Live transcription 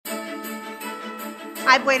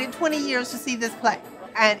I waited 20 years to see this play,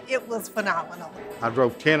 and it was phenomenal. I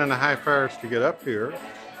drove 10.5 hours to get up here,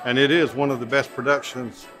 and it is one of the best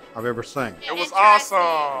productions I've ever seen. It was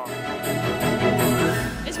awesome.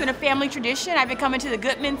 It's been a family tradition. I've been coming to the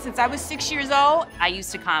Goodman since I was 6 years old. I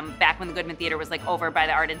used to come back when the Goodman Theater was like over by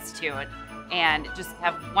the Art Institute and just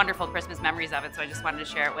have wonderful Christmas memories of it, so I just wanted to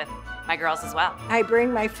share it with my girls as well. I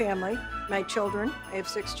bring my family, my children, I have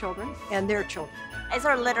 6 children, and their children. It's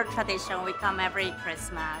our little tradition. We come every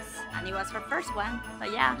Christmas, and it was her first one, so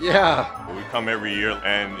yeah. Yeah. We come every year,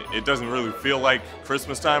 and it doesn't really feel like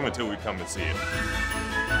Christmas time until we come and see it.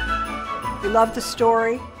 We love the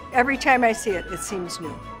story. Every time I see it, it seems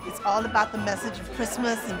new. It's all about the message of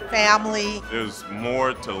Christmas and family. There's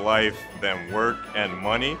more to life than work and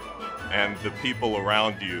money, and the people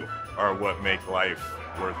around you are what make life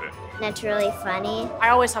worth it. It's really funny.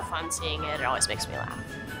 I always have fun seeing it. It always makes me laugh.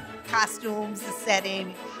 Costumes, the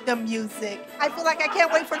setting, the music. I feel like I can't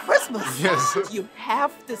wait for Christmas. Yes. You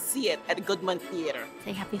have to see it at Goodman Theater.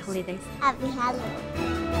 Say happy holidays. Happy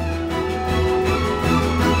Halloween.